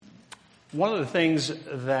One of the things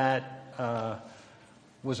that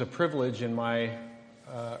was a privilege in my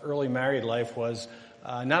early married life was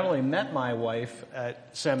not only met my wife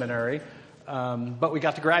at seminary, but we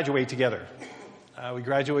got to graduate together. We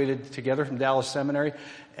graduated together from Dallas Seminary,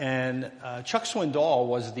 and Chuck Swindoll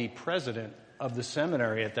was the president of the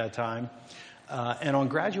seminary at that time. And on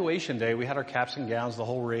graduation day, we had our caps and gowns, the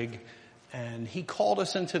whole rig, and he called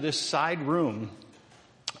us into this side room,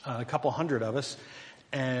 a couple hundred of us,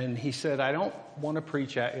 and he said, "I don't want to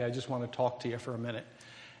preach at you, I just want to talk to you for a minute."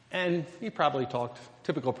 And he probably talked,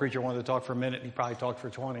 typical preacher wanted to talk for a minute, and he probably talked for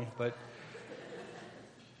 20, but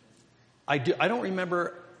I don't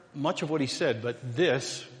remember much of what he said, but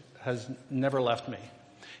this has never left me.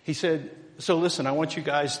 He said, "So listen, I want you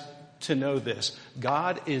guys to know this.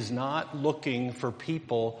 God is not looking for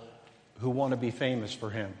people who want to be famous for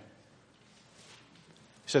him."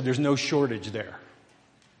 He said, "There's no shortage there.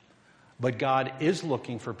 But God is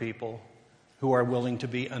looking for people who are willing to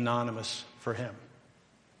be anonymous for him.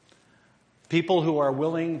 People who are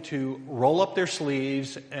willing to roll up their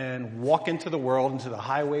sleeves and walk into the world, into the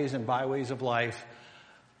highways and byways of life,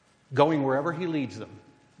 going wherever he leads them,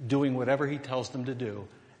 doing whatever he tells them to do,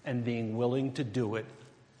 and being willing to do it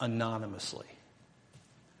anonymously."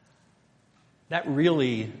 That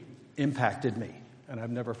really impacted me, and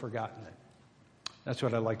I've never forgotten it. That's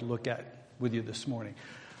what I'd like to look at with you this morning.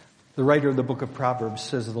 The writer of the book of Proverbs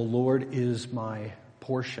says, "The Lord is my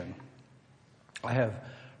portion. I have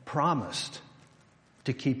promised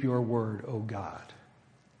to keep your word, O God.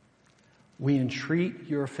 We entreat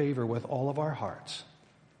your favor with all of our hearts.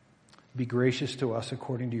 Be gracious to us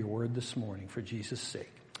according to your word this morning, for Jesus'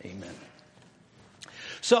 sake. Amen."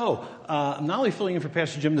 So, I'm not only filling in for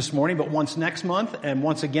Pastor Jim this morning, but once next month and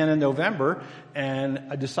once again in November. And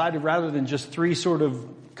I decided rather than just three sort of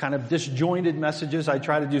kind of disjointed messages, I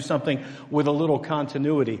try to do something with a little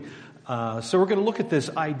continuity. So we're going to look at this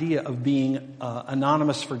idea of being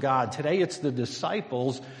anonymous for God. Today it's the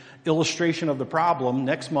disciples' illustration of the problem.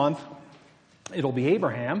 Next month it'll be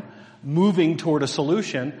Abraham moving toward a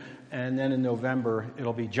solution. And then in November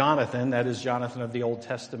it'll be Jonathan, that is Jonathan of the Old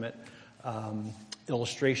Testament,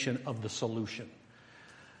 illustration of the solution.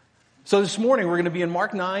 So this morning we're going to be in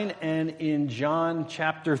Mark 9 and in John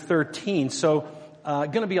chapter 13. So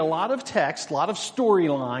going to be a lot of text, a lot of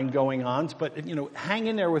storyline going on, but hang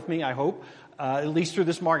in there with me, I hope, at least through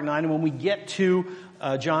this Mark 9. And when we get to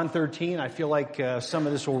John 13, I feel like some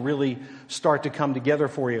of this will really start to come together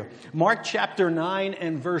for you. Mark chapter 9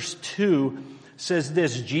 and verse 2 says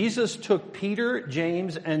this: "Jesus took Peter,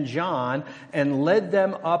 James, and John and led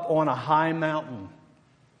them up on a high mountain."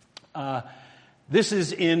 This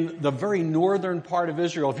is in the very northern part of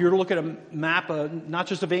Israel. If you were to look at a map, not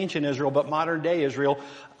just of ancient Israel, but modern day Israel,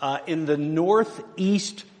 in the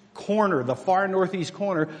northeast corner, the far northeast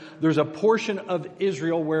corner, there's a portion of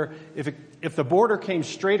Israel where if the border came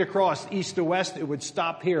straight across east to west, it would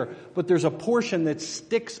stop here. But there's a portion that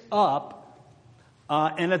sticks up.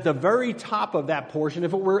 And at the very top of that portion,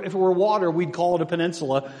 if it were water, we'd call it a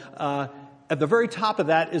peninsula. At the very top of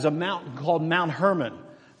that is a mountain called Mount Hermon.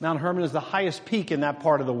 Mount Hermon is the highest peak in that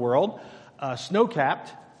part of the world,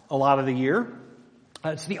 snow-capped a lot of the year.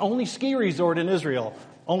 It's the only ski resort in Israel.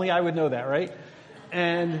 Only I would know that, right?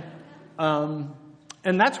 And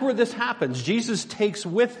that's where this happens. Jesus takes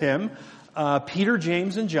with him Peter,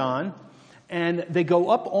 James, and John. And they go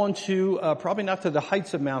up onto, probably not to the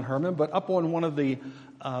heights of Mount Hermon, but up on one of the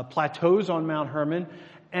plateaus on Mount Hermon.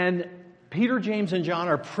 And Peter, James, and John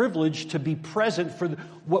are privileged to be present for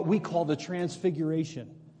what we call the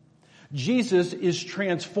transfiguration. Jesus is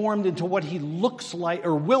transformed into what he looks like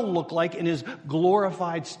or will look like in his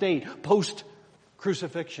glorified state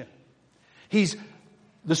post-crucifixion.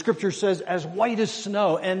 The scripture says, as white as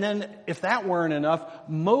snow. And then, if that weren't enough,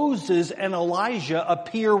 Moses and Elijah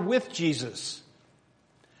appear with Jesus.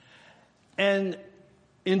 And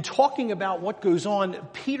in talking about what goes on,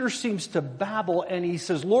 Peter seems to babble and he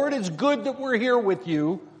says, "Lord, it's good that we're here with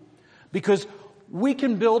you because we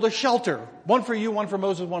can build a shelter. One for you, one for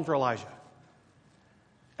Moses, one for Elijah."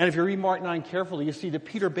 And if you read Mark 9 carefully, you see that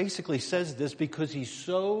Peter basically says this because he's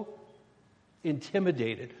so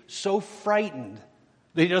intimidated, so frightened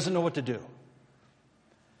that he doesn't know what to do.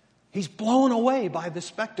 He's blown away by the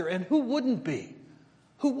specter. And who wouldn't be?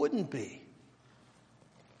 Who wouldn't be?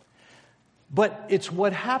 But it's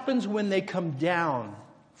what happens when they come down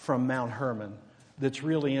from Mount Hermon that's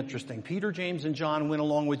really interesting. Peter, James, and John went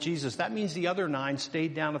along with Jesus. That means the other 9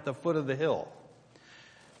 stayed down at the foot of the hill.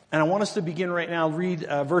 And I want us to begin right now, read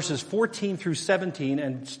verses 14 through 17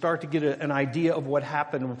 and start to get an idea of what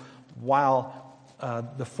happened while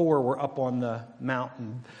the 4 were up on the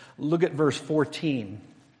mountain. Look at verse 14.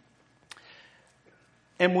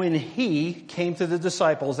 And when he came to the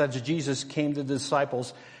disciples, as Jesus came to the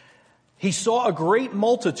disciples, he saw a great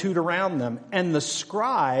multitude around them and the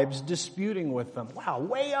scribes disputing with them. Wow,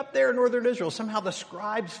 way up there in northern Israel, somehow the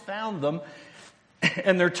scribes found them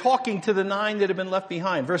and they're talking to the 9 that have been left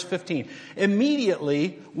behind. Verse 15,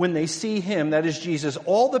 immediately when they see him, that is Jesus,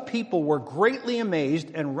 all the people were greatly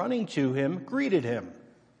amazed and running to him, greeted him.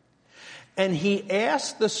 And he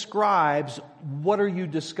asked the scribes, what are you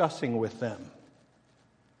discussing with them?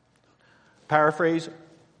 Paraphrase,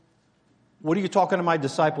 what are you talking to my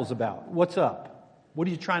disciples about? What's up? What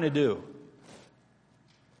are you trying to do?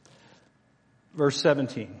 Verse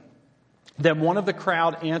 17. Then one of the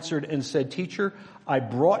crowd answered and said, Teacher, I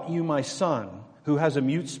brought you my son who has a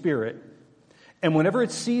mute spirit, and whenever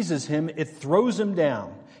it seizes him, it throws him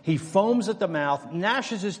down. He foams at the mouth,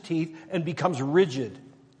 gnashes his teeth, and becomes rigid.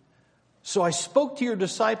 So I spoke to your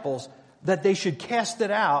disciples that they should cast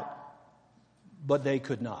it out, but they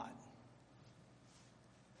could not.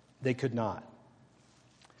 They could not.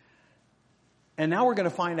 And now we're going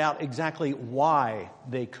to find out exactly why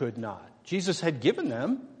they could not. Jesus had given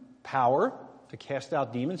them power to cast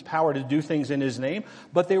out demons, power to do things in his name,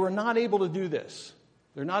 but they were not able to do this.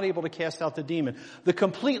 They're not able to cast out the demon. The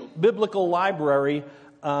complete biblical library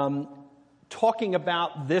talking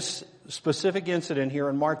about this specific incident here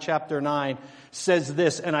in Mark chapter 9 says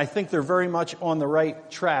this, and I think they're very much on the right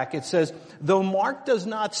track. It says, though Mark does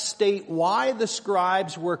not state why the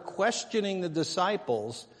scribes were questioning the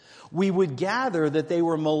disciples, we would gather that they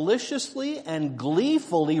were maliciously and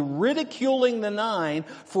gleefully ridiculing the 9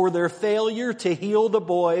 for their failure to heal the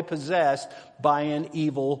boy possessed by an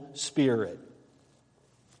evil spirit.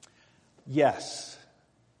 Yes.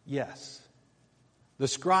 The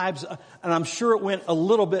scribes, and I'm sure it went a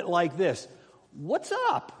little bit like this. What's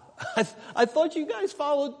up? I thought you guys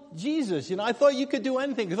followed Jesus. I thought you could do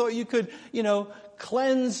anything. I thought you could,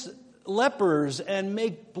 cleanse lepers and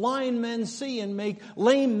make blind men see and make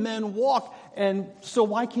lame men walk. And so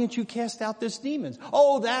why can't you cast out this demons?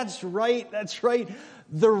 Oh, that's right.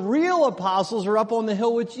 The real apostles are up on the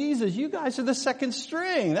hill with Jesus. You guys are the second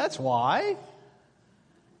string. That's why.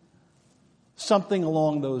 Something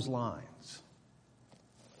along those lines.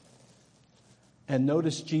 And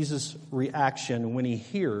notice Jesus' reaction when he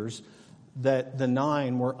hears that the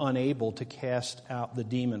 9 were unable to cast out the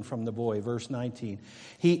demon from the boy. Verse 19.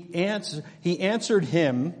 He answered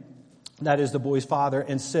him, that is the boy's father,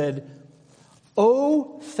 and said,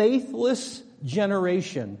 O faithless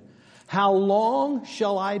generation, how long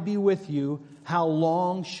shall I be with you? How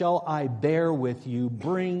long shall I bear with you?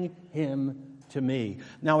 Bring him to me.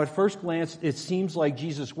 Now, at first glance, it seems like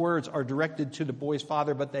Jesus' words are directed to the boy's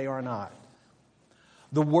father, but they are not.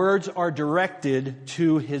 The words are directed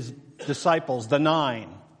to his disciples, the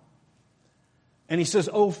 9. And he says,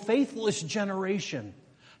 oh, faithless generation,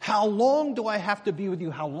 how long do I have to be with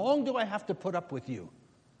you? How long do I have to put up with you?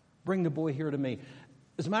 Bring the boy here to me.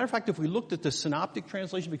 As a matter of fact, if we looked at the synoptic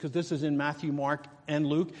translation, because this is in Matthew, Mark, and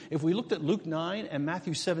Luke, if we looked at Luke 9 and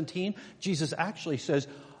Matthew 17, Jesus actually says,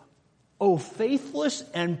 oh, faithless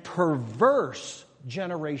and perverse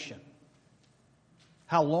generation,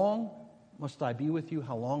 how long must I be with you?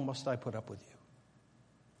 How long must I put up with you?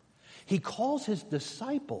 He calls his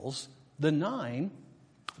disciples, the 9,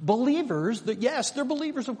 believers. Yes, they're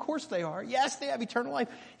believers. Of course they are. Yes, they have eternal life.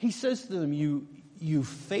 He says to them, you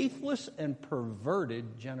faithless and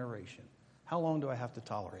perverted generation. How long do I have to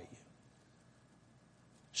tolerate you?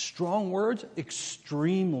 Strong words,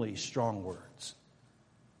 extremely strong words.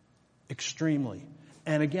 Extremely.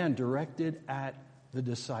 And again, directed at the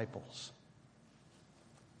disciples.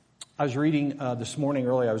 I was reading this morning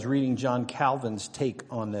early, I was reading John Calvin's take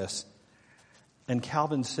on this. And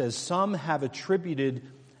Calvin says, some have attributed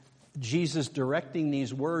Jesus directing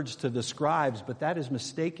these words to the scribes, but that is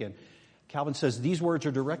mistaken. Calvin says these words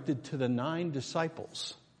are directed to the 9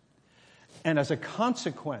 disciples. And as a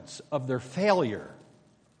consequence of their failure,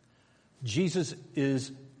 Jesus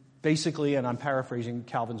is basically, and I'm paraphrasing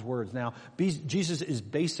Calvin's words now, Jesus is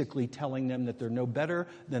basically telling them that they're no better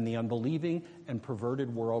than the unbelieving and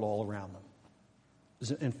perverted world all around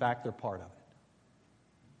them. In fact, they're part of it.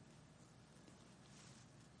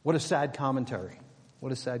 What a sad commentary.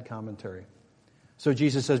 What a sad commentary. So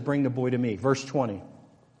Jesus says, bring the boy to me. Verse 20.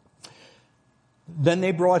 Then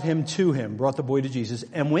they brought the boy to Jesus,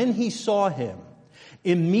 and when he saw him,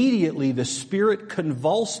 immediately the spirit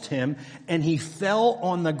convulsed him, and he fell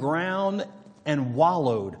on the ground and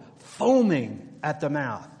wallowed, foaming at the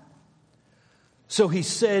mouth. So he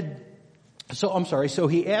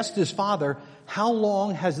asked his father, how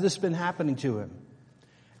long has this been happening to him?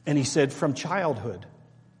 And he said, from childhood.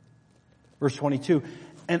 Verse 22,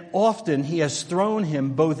 and often he has thrown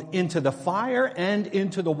him both into the fire and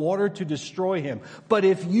into the water to destroy him. But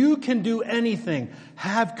if you can do anything,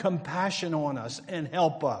 have compassion on us and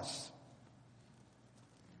help us."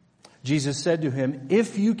 Jesus said to him,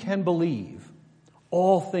 "If you can believe,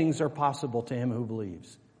 all things are possible to him who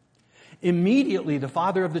believes." Immediately the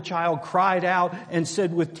father of the child cried out and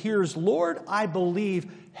said with tears, "Lord, I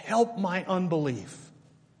believe, help my unbelief."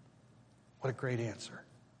 What a great answer.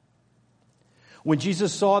 When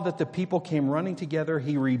Jesus saw that the people came running together,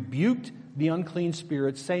 he rebuked the unclean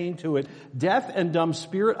spirit, saying to it, "Deaf and dumb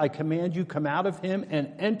spirit, I command you, come out of him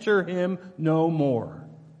and enter him no more."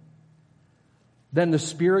 Then the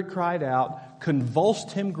spirit cried out,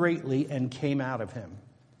 convulsed him greatly, and came out of him.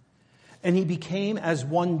 And he became as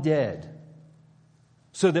one dead,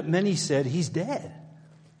 so that many said, "He's dead."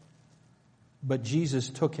 But Jesus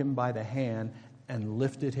took him by the hand and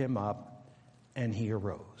lifted him up, and he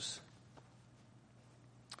arose.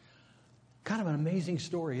 Kind of an amazing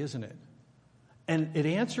story, isn't it? And it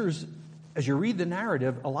answers, as you read the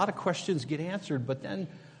narrative, a lot of questions get answered, but then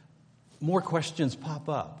more questions pop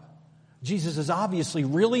up. Jesus is obviously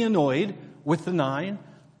really annoyed with the 9.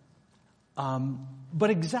 But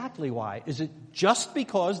exactly why? Is it just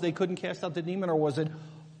because they couldn't cast out the demon, or was it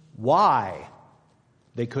why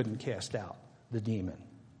they couldn't cast out the demon?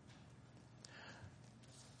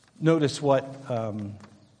 Notice what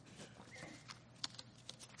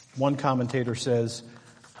one commentator says.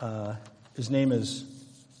 His name is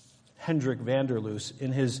Hendrik van der Loos.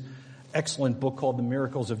 In his excellent book called The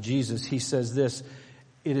Miracles of Jesus, he says this: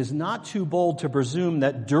 "It is not too bold to presume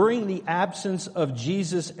that during the absence of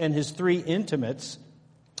Jesus and his 3 intimates,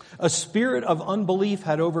 a spirit of unbelief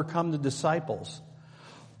had overcome the disciples,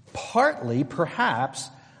 partly, perhaps,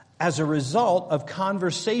 as a result of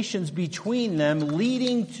conversations between them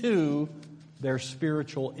leading to their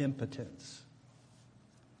spiritual impotence."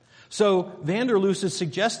 So van der Loos is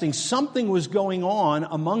suggesting something was going on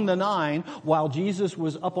among the 9 while Jesus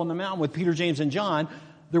was up on the mountain with Peter, James, and John.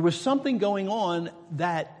 There was something going on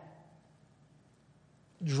that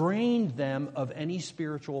drained them of any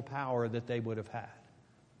spiritual power that they would have had.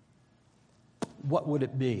 What would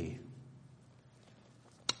it be?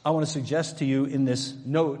 I want to suggest to you in this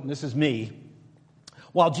note, and this is me,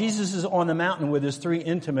 while Jesus is on the mountain with his 3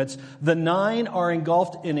 intimates, the 9 are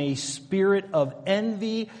engulfed in a spirit of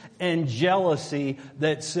envy and jealousy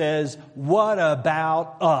that says, "What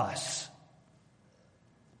about us?"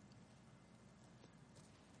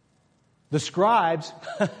 The scribes,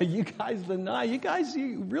 you guys, the 9,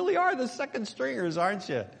 you really are the second stringers, aren't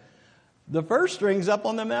you? The first string's up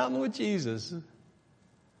on the mountain with Jesus.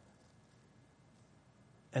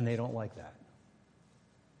 And they don't like that.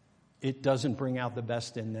 It doesn't bring out the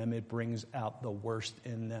best in them. It brings out the worst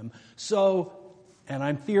in them. So, and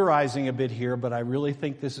I'm theorizing a bit here, but I really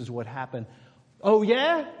think this is what happened. Oh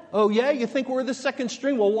yeah? You think we're the second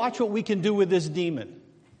string? Well, watch what we can do with this demon.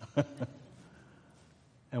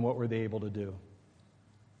 And what were they able to do?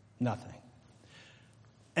 Nothing.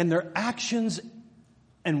 And their actions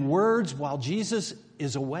and words while Jesus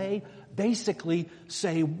is away basically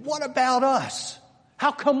say, "What about us?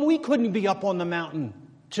 How come we couldn't be up on the mountain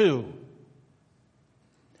too?"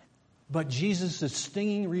 But Jesus'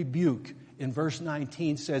 stinging rebuke in verse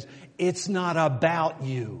 19 says, "It's not about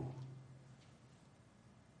you.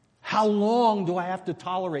 How long do I have to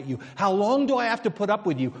tolerate you? How long do I have to put up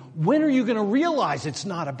with you? When are you going to realize it's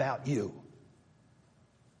not about you?"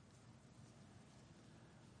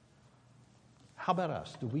 How about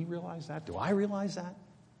us? Do we realize that? Do I realize that?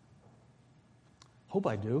 Hope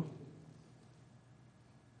I do.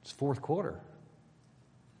 It's 4th quarter.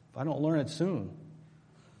 If I don't learn it soon,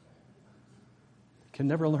 I can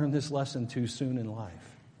never learn this lesson too soon in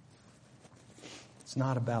life. It's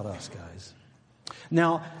not about us, guys.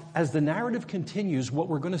 Now, as the narrative continues, what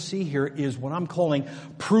we're going to see here is what I'm calling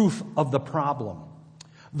proof of the problem.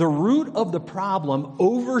 The root of the problem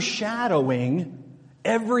overshadowing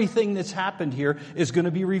everything that's happened here is going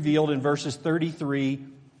to be revealed in verses 33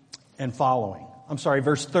 and following.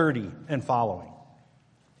 Verse 30 and following.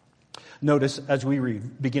 Notice as we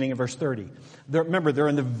read, beginning in verse 30. Remember, they're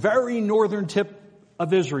in the very northern tip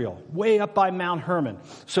of Israel, way up by Mount Hermon.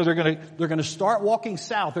 So they're going to start walking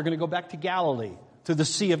south. They're going to go back to Galilee, to the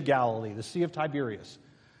Sea of Galilee, the Sea of Tiberias,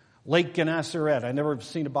 Lake Gennesaret. I've never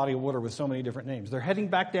seen a body of water with so many different names. They're heading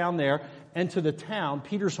back down there and to the town,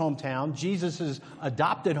 Peter's hometown, Jesus'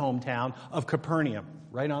 adopted hometown of Capernaum,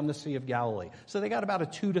 right on the Sea of Galilee. So they got about a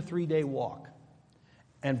 2 to 3 day walk.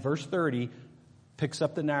 And verse 30 picks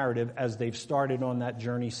up the narrative as they've started on that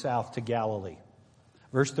journey south to Galilee.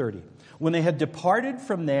 Verse 30. When they had departed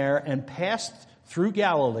from there and passed through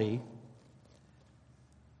Galilee,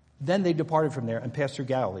 Then they departed from there and passed through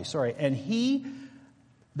Galilee. And he,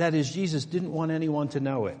 that is Jesus, didn't want anyone to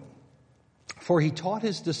know it. For he taught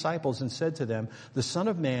his disciples and said to them, the Son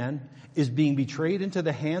of Man is being betrayed into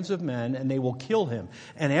the hands of men, and they will kill him.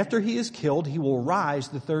 And after he is killed, he will rise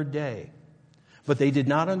the third day. But they did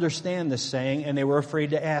not understand this saying, and they were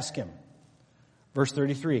afraid to ask him. Verse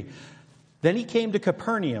 33. Then he came to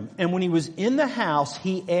Capernaum, and when he was in the house,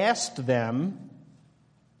 he asked them,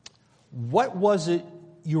 what was it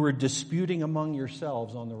you were disputing among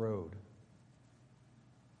yourselves on the road?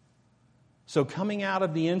 So coming out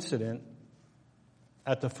of the incident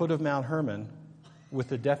at the foot of Mount Hermon with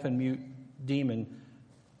the deaf and mute demon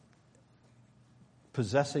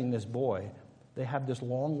possessing this boy, they have this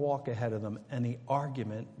long walk ahead of them, and the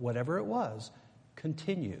argument, whatever it was,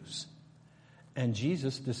 continues. And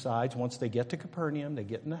Jesus decides once they get to Capernaum, they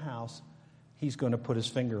get in the house, he's going to put his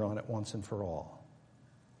finger on it once and for all.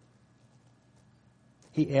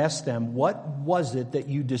 He asked them, what was it that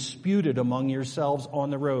you disputed among yourselves on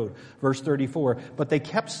the road? Verse 34, but they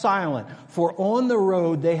kept silent, for on the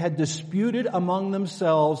road they had disputed among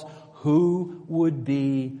themselves who would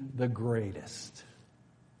be the greatest.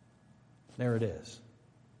 There it is.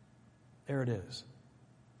 There it is.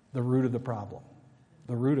 The root of the problem.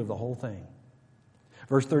 The root of the whole thing.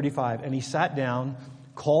 Verse 35, and he sat down,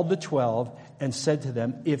 called the 12, and said to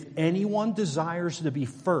them, if anyone desires to be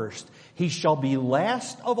first, he shall be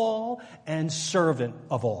last of all and servant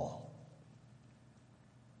of all.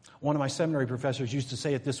 One of my seminary professors used to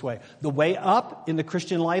say it this way, the way up in the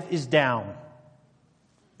Christian life is down.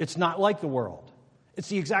 It's not like the world. It's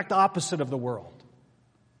the exact opposite of the world.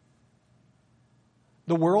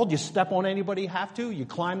 The world, you step on anybody you have to, you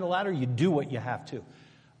climb the ladder, you do what you have to.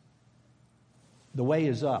 The way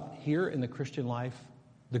is up. Here in the Christian life,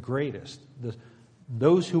 the greatest,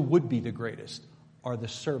 those who would be the greatest, are the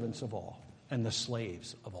servants of all and the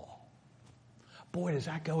slaves of all. Boy, does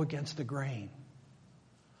that go against the grain.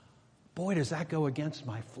 Boy, does that go against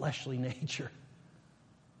my fleshly nature.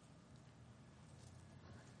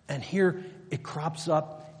 And here it crops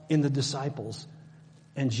up in the disciples,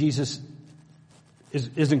 and Jesus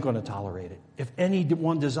isn't going to tolerate it. If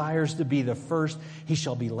anyone desires to be the first, he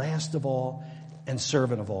shall be last of all and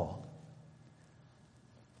servant of all.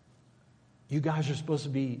 You guys are supposed to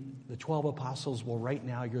be the 12 apostles. Well, right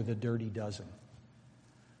now you're the dirty dozen.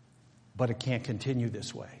 But it can't continue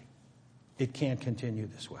this way. It can't continue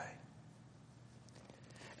this way.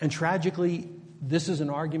 And tragically, this is an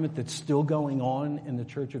argument that's still going on in the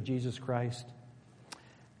Church of Jesus Christ.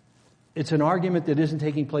 It's an argument that isn't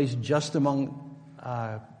taking place just among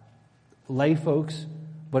lay folks,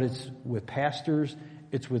 but it's with pastors,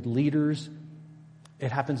 it's with leaders.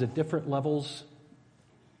 It happens at different levels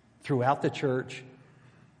throughout the church.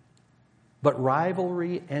 But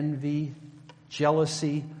rivalry, envy,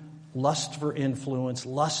 jealousy, lust for influence,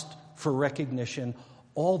 lust for recognition,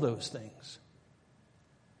 all those things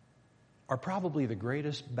are probably the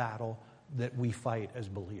greatest battle that we fight as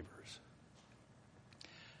believers.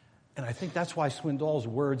 And I think that's why Swindoll's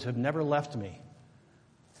words have never left me.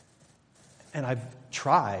 And I've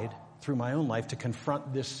tried through my own life to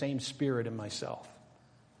confront this same spirit in myself.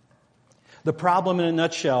 The problem in a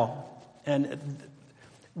nutshell, and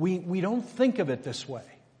we don't think of it this way.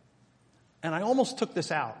 And I almost took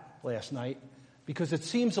this out last night because it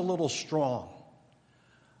seems a little strong.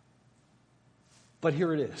 But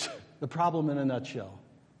here it is. The problem in a nutshell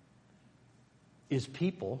is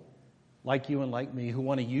people like you and like me who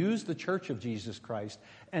want to use the Church of Jesus Christ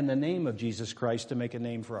and the name of Jesus Christ to make a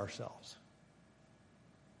name for ourselves.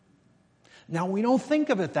 Now, we don't think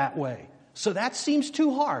of it that way. So that seems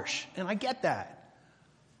too harsh, and I get that.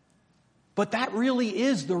 But that really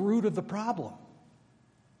is the root of the problem.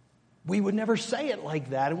 We would never say it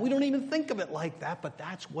like that, and we don't even think of it like that, but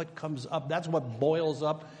that's what comes up. That's what boils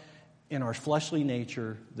up in our fleshly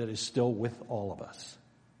nature that is still with all of us.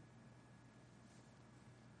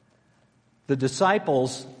 The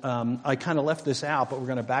disciples, I kind of left this out, but we're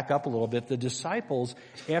going to back up a little bit. The disciples,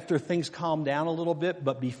 after things calm down a little bit,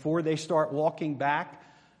 but before they start walking back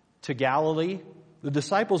to Galilee, the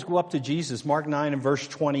disciples go up to Jesus. Mark 9 and verses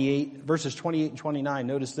 28 and 29.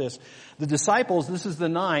 Notice this. The disciples, this is the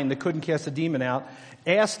 9 that couldn't cast the demon out,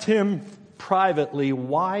 asked him privately,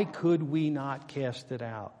 why could we not cast it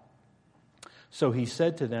out? So he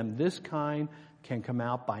said to them, this kind can come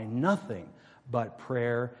out by nothing but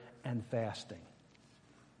prayer and fasting.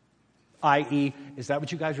 I.e., is that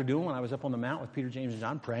what you guys were doing when I was up on the mount with Peter, James, and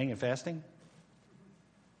John, praying and fasting?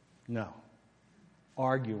 No.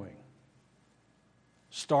 Arguing.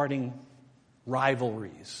 Starting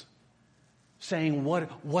rivalries. Saying,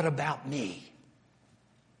 what about me?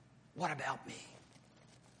 What about me?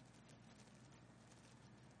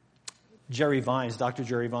 Dr.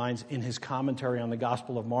 Jerry Vines, in his commentary on the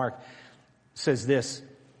Gospel of Mark, says this: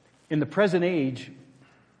 in the present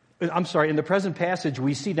passage,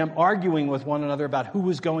 we see them arguing with one another about who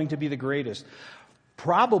was going to be the greatest.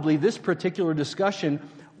 Probably this particular discussion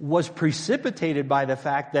was precipitated by the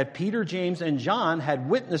fact that Peter, James, and John had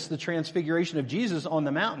witnessed the transfiguration of Jesus on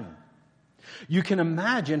the mountain. You can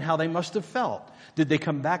imagine how they must have felt. Did they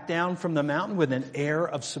come back down from the mountain with an air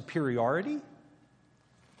of superiority?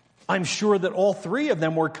 I'm sure that all three of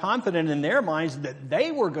them were confident in their minds that they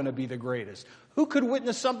were going to be the greatest. Who could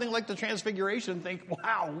witness something like the transfiguration and think,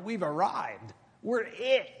 wow, we've arrived. We're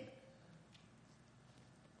it.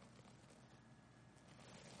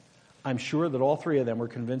 I'm sure that all three of them were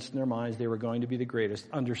convinced in their minds they were going to be the greatest.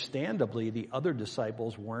 Understandably, the other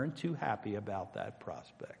disciples weren't too happy about that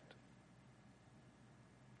prospect.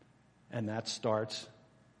 And that starts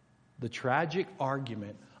the tragic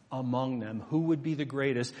argument among them, who would be the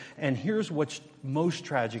greatest. And here's what's most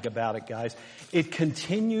tragic about it, guys. It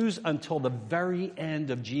continues until the very end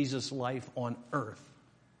of Jesus' life on earth.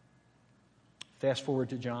 Fast forward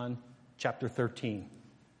to John chapter 13.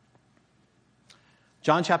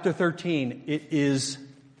 John chapter 13, it is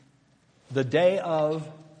the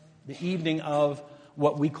evening of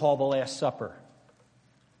what we call the Last Supper.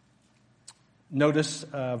 Notice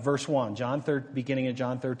verse 1, beginning in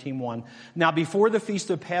John 13:1. Now before the feast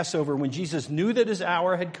of Passover, when Jesus knew that his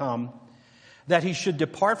hour had come, that he should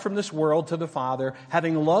depart from this world to the Father,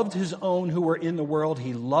 having loved his own who were in the world,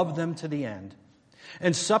 he loved them to the end.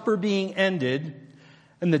 And supper being ended,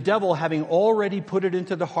 and the devil having already put it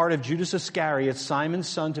into the heart of Judas Iscariot, Simon's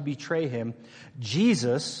son, to betray him,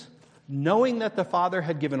 Jesus, knowing that the Father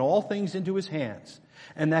had given all things into his hands,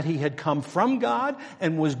 and that he had come from God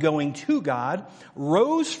and was going to God,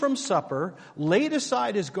 rose from supper, laid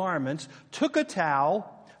aside his garments, took a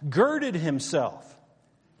towel, girded himself.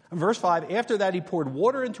 In verse 5, after that he poured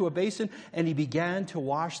water into a basin, and he began to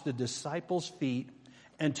wash the disciples' feet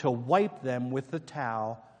and to wipe them with the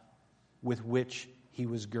towel with which he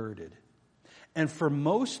was girded. And for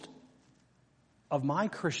most of my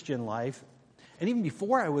Christian life, and even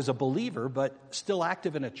before I was a believer but still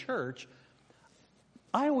active in a church,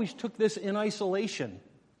 I always took this in isolation,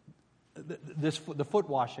 the foot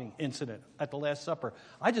washing incident at the Last Supper.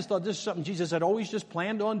 I just thought this is something Jesus had always just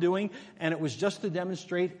planned on doing, and it was just to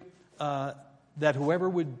demonstrate that whoever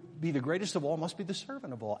would be the greatest of all must be the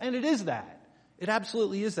servant of all. And it is that. It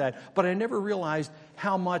absolutely is that. But I never realized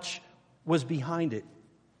how much was behind it.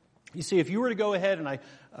 You see, if you were to go ahead, and I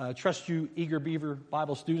trust you Eager Beaver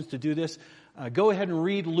Bible students to do this, go ahead and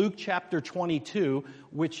read Luke chapter 22,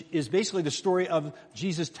 which is basically the story of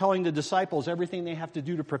Jesus telling the disciples everything they have to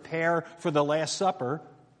do to prepare for the Last Supper.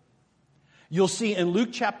 You'll see in Luke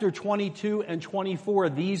chapter 22 and 24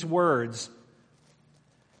 these words: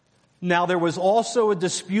 Now there was also a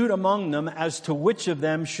dispute among them as to which of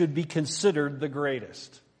them should be considered the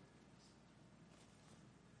greatest.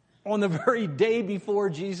 On the very day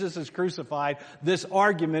before Jesus is crucified, this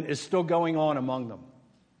argument is still going on among them.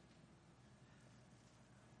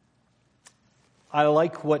 I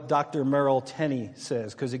like what Dr. Merrill Tenney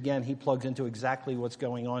says, because again, he plugs into exactly what's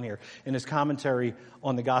going on here. In his commentary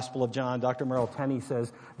on the Gospel of John, Dr. Merrill Tenney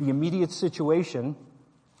says, the immediate situation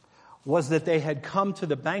was that they had come to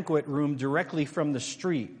the banquet room directly from the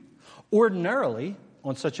street. Ordinarily,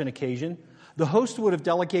 on such an occasion, the host would have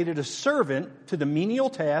delegated a servant to the menial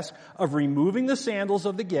task of removing the sandals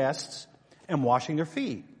of the guests and washing their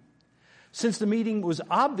feet. Since the meeting was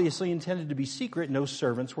obviously intended to be secret, no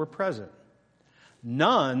servants were present.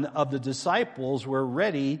 None of the disciples were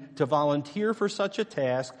ready to volunteer for such a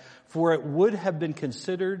task, for it would have been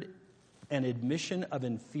considered an admission of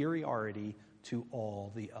inferiority to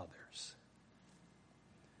all the others.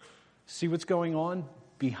 See what's going on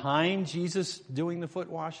behind Jesus doing the foot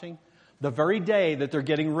washing? The very day that they're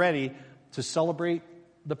getting ready to celebrate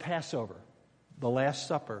the Passover, the Last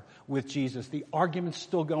Supper with Jesus, the argument's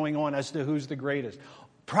still going on as to who's the greatest.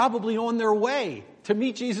 Probably on their way to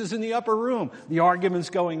meet Jesus in the upper room, the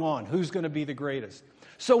argument's going on. Who's going to be the greatest?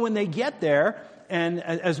 So when they get there, and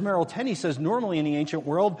as Merrill Tenney says, normally in the ancient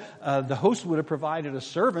world, the host would have provided a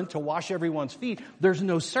servant to wash everyone's feet. There's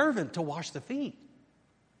no servant to wash the feet.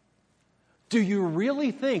 Do you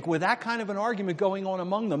really think, with that kind of an argument going on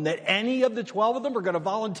among them, that any of the 12 of them are going to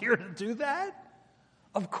volunteer to do that?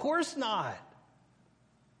 Of course not.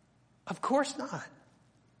 Of course not.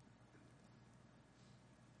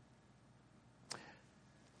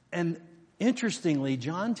 And interestingly,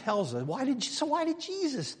 John tells us, why did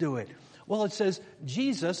Jesus do it? Well, it says,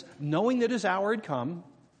 Jesus, knowing that his hour had come,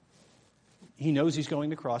 he knows he's going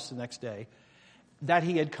to cross the next day, that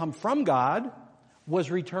he had come from God,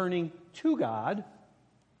 was returning to God.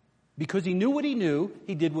 Because he knew what he knew,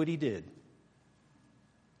 he did what he did.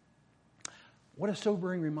 What a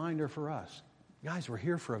sobering reminder for us. Guys, we're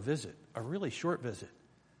here for a visit, a really short visit.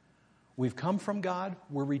 We've come from God,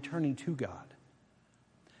 we're returning to God.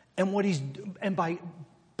 And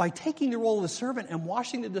by taking the role of the servant and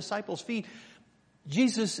washing the disciples' feet,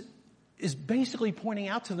 Jesus is basically pointing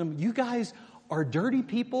out to them, you guys are dirty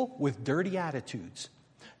people with dirty attitudes.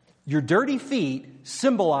 Your dirty feet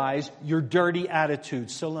symbolize your dirty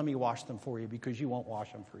attitudes. So let me wash them for you because you won't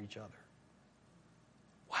wash them for each other.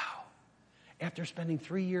 Wow. After spending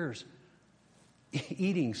 3 years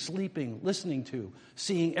eating, sleeping, listening to,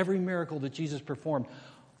 seeing every miracle that Jesus performed,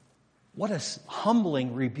 what a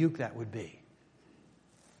humbling rebuke that would be.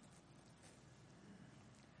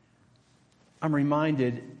 I'm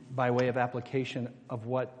reminded, by way of application, of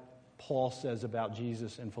what Paul says about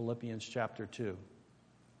Jesus in Philippians chapter 2.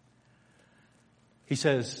 He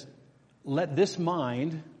says, let this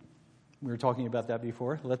mind, we were talking about that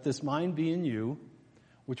before, let this mind be in you,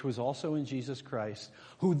 which was also in Jesus Christ,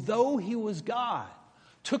 who though he was God,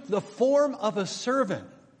 took the form of a servant.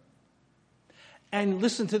 And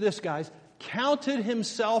listen to this, guys, counted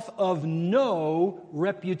himself of no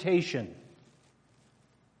reputation.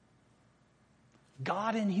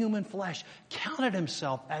 God in human flesh counted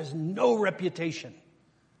himself as no reputation.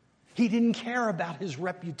 He didn't care about his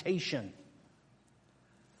reputation.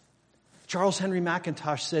 Charles Henry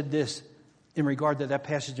McIntosh said this in regard to that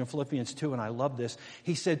passage in Philippians 2, and I love this.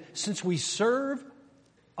 He said, since we serve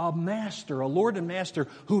a master, a Lord and master,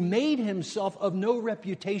 who made himself of no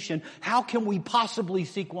reputation, how can we possibly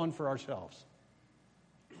seek one for ourselves?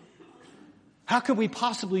 How can we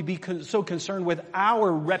possibly be so concerned with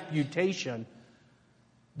our reputation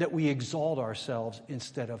that we exalt ourselves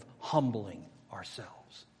instead of humbling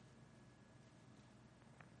ourselves?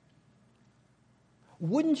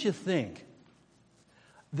 Wouldn't you think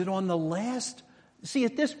that on the last... See,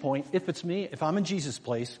 at this point, if it's me, if I'm in Jesus'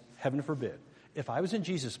 place, heaven forbid, if I was in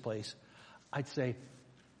Jesus' place, I'd say,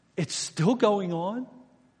 it's still going on?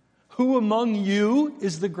 Who among you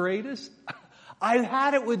is the greatest? I've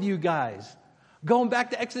had it with you guys. Going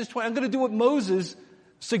back to Exodus 20, I'm going to do what Moses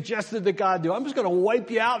suggested that God do. I'm just going to wipe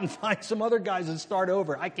you out and find some other guys and start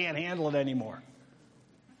over. I can't handle it anymore.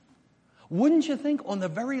 Wouldn't you think on the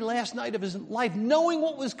very last night of his life, knowing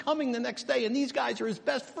what was coming the next day, and these guys are his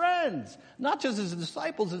best friends, not just his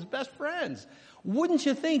disciples, his best friends. Wouldn't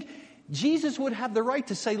you think Jesus would have the right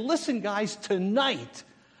to say, listen guys, tonight,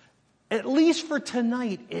 at least for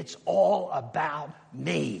tonight, it's all about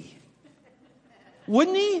me.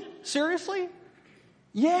 Wouldn't he? Seriously?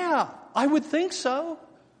 Yeah, I would think so.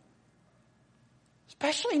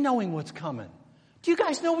 Especially knowing what's coming. Do you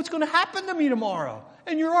guys know what's going to happen to me tomorrow?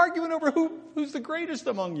 And you're arguing over who's the greatest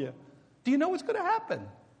among you. Do you know what's going to happen?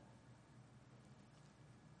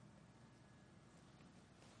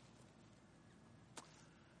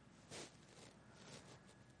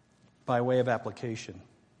 By way of application,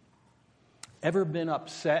 ever been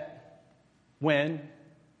upset when,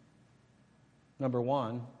 number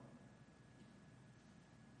one,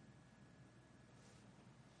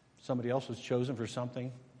 somebody else was chosen for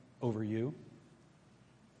something over you?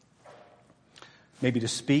 Maybe to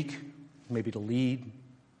speak, maybe to lead,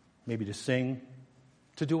 maybe to sing,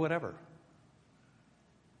 to do whatever.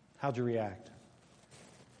 How'd you react?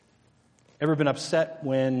 Ever been upset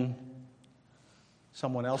when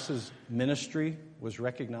someone else's ministry was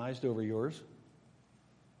recognized over yours?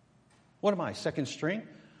 What am I, second string?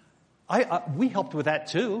 We helped with that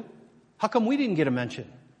too. How come we didn't get a mention?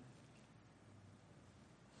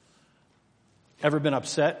 Ever been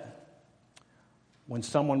upset when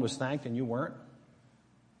someone was thanked and you weren't?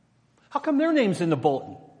 How come their name's in the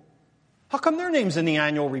bulletin? How come their name's in the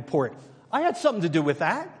annual report? I had something to do with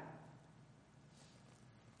that.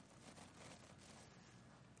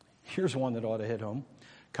 Here's one that ought to hit home.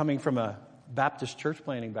 Coming from a Baptist church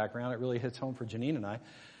planting background, it really hits home for Janine and I.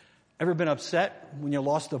 Ever been upset when you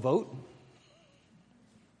lost a vote?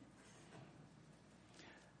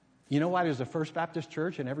 You know why there's a First Baptist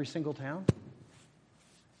church in every single town?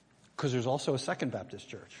 Because there's also a Second Baptist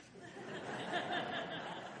church.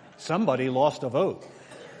 Somebody lost a vote.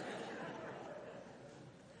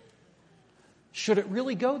 Should it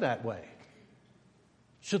really go that way?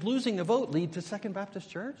 Should losing a vote lead to Second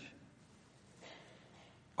Baptist Church?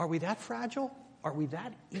 Are we that fragile? Are we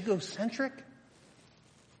that egocentric?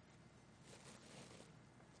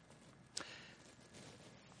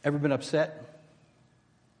 Ever been upset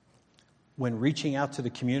when reaching out to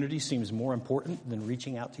the community seems more important than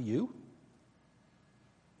reaching out to you?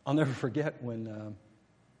 I'll never forget when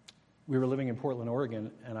we were living in Portland,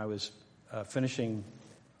 Oregon, and I was finishing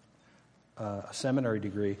a seminary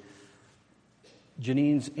degree.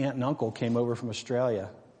 Janine's aunt and uncle came over from Australia.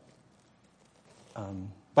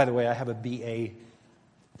 By the way, I have a BAW,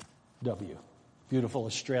 beautiful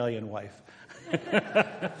Australian wife.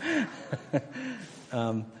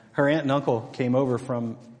 Her aunt and uncle came over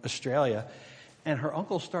from Australia, and her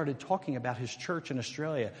uncle started talking about his church in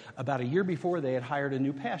Australia. About a year before, they had hired a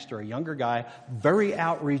new pastor, a younger guy, very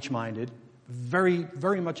outreach-minded, very,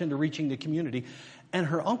 very much into reaching the community. And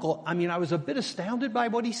her uncle, I was a bit astounded by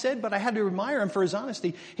what he said, but I had to admire him for his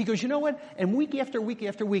honesty. He goes, you know what? And week after week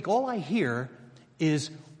after week, all I hear is,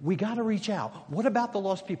 we got to reach out. What about the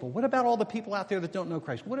lost people? What about all the people out there that don't know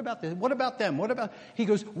Christ? What about this? What about them? He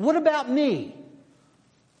goes, what about me?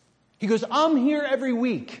 He goes, I'm here every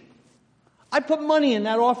week. I put money in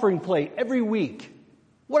that offering plate every week.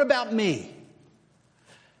 What about me?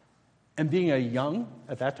 And being a young,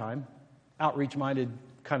 at that time, outreach-minded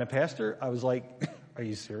kind of pastor, I was like, are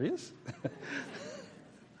you serious?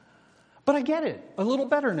 But I get it a little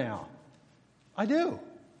better now. I do.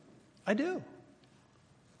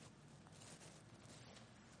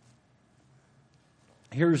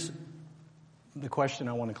 Here's the question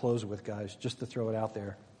I want to close with, guys, just to throw it out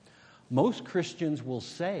there. Most Christians will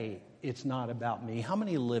say it's not about me. How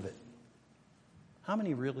many live it? How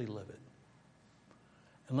many really live it?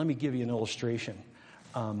 And let me give you an illustration.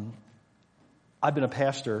 I've been a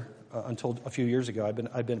pastor until a few years ago.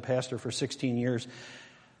 I've been a pastor for 16 years.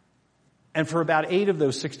 And for about 8 of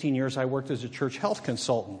those 16 years, I worked as a church health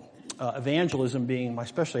consultant. Evangelism being my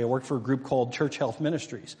specialty. I worked for a group called Church Health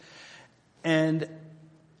Ministries. And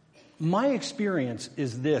my experience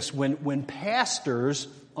is this: when pastors,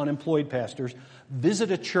 unemployed pastors, visit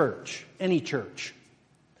a church, any church,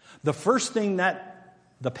 the first thing that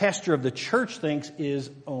the pastor of the church thinks is,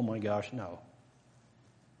 oh my gosh, no.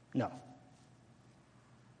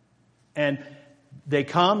 And they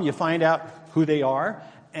come, you find out who they are,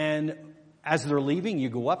 and as they're leaving, you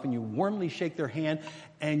go up and you warmly shake their hand,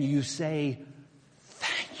 and you say,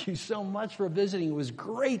 thank you so much for visiting. It was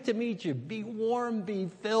great to meet you. Be warm, be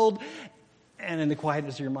filled. And in the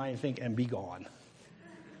quietness of your mind, think, and be gone.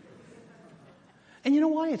 And you know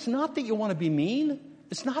why? It's not that you want to be mean.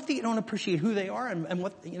 It's not that you don't appreciate who they are and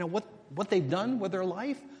what they've done with their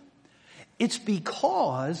life. It's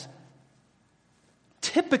because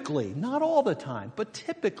typically, not all the time, but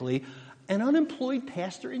typically, an unemployed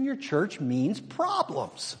pastor in your church means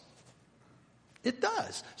problems. It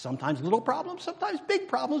does. Sometimes little problems, sometimes big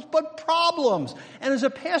problems, but problems. And as a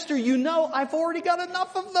pastor, you know, I've already got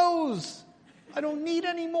enough of those. I don't need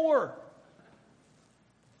any more.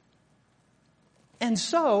 And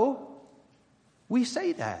so, we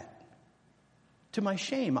say that. To my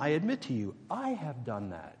shame, I admit to you, I have done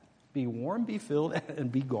that. Be warm, be filled,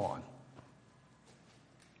 and be gone.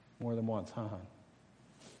 More than once, huh?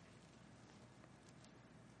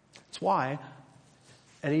 That's why,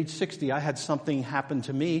 at age 60, I had something happen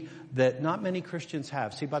to me that not many Christians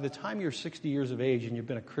have. See, by the time you're 60 years of age and you've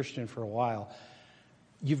been a Christian for a while,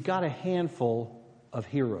 you've got a handful of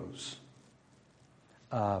heroes.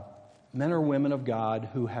 Men or women of God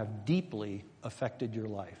who have deeply affected your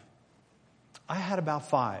life. I had about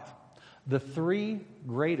 5. The 3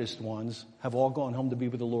 greatest ones have all gone home to be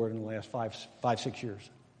with the Lord in the last 5-6 years.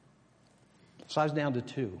 So I was down to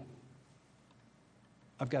 2.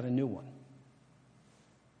 I've got a new one.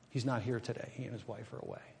 He's not here today. He and his wife are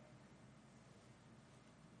away.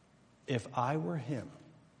 If I were him,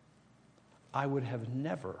 I would have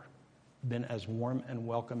never been as warm and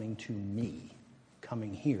welcoming to me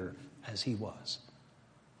coming here as he was.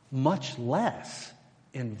 Much less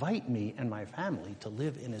invite me and my family to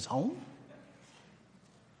live in his home.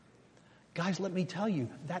 Guys, let me tell you,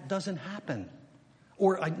 that doesn't happen.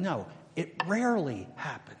 No, it rarely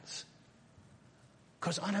happens.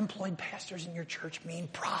 Because unemployed pastors in your church mean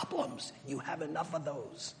problems. You have enough of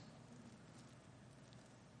those.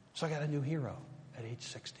 So I got a new hero at age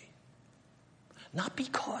 60. Not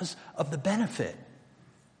because of the benefit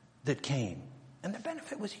that came. And the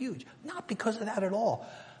benefit was huge. Not because of that at all.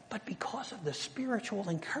 But because of the spiritual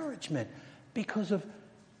encouragement. Because of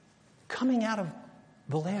coming out of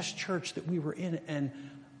the last church that we were in and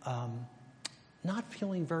not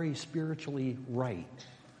feeling very spiritually right.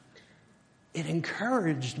 It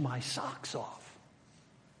encouraged my socks off.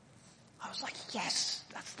 I was like, yes,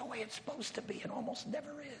 that's the way it's supposed to be. It almost never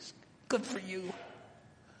is. Good for you.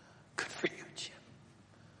 Good for you, Jim.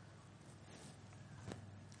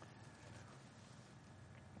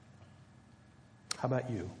 How about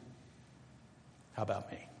you? How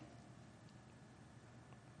about me?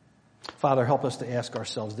 Father, help us to ask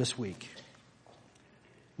ourselves this week,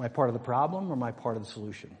 am I part of the problem or am I part of the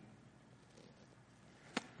solution?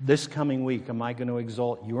 This coming week, am I going to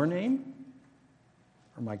exalt your name,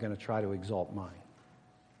 or am I going to try to exalt mine?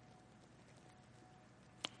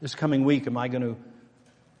 This coming week, am I going to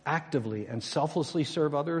actively and selflessly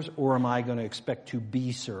serve others, or am I going to expect to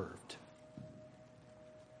be served?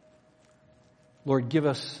 Lord, give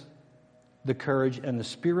us the courage and the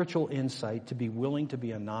spiritual insight to be willing to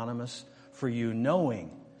be anonymous for you, knowing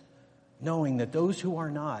that those who are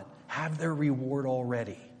not have their reward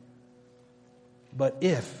already. But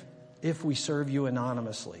if we serve you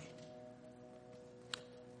anonymously,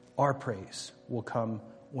 our praise will come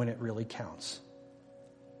when it really counts,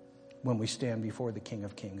 when we stand before the King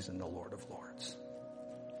of Kings and the Lord of Lords.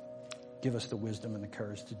 Give us the wisdom and the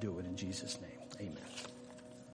courage to do it in Jesus' name. Amen.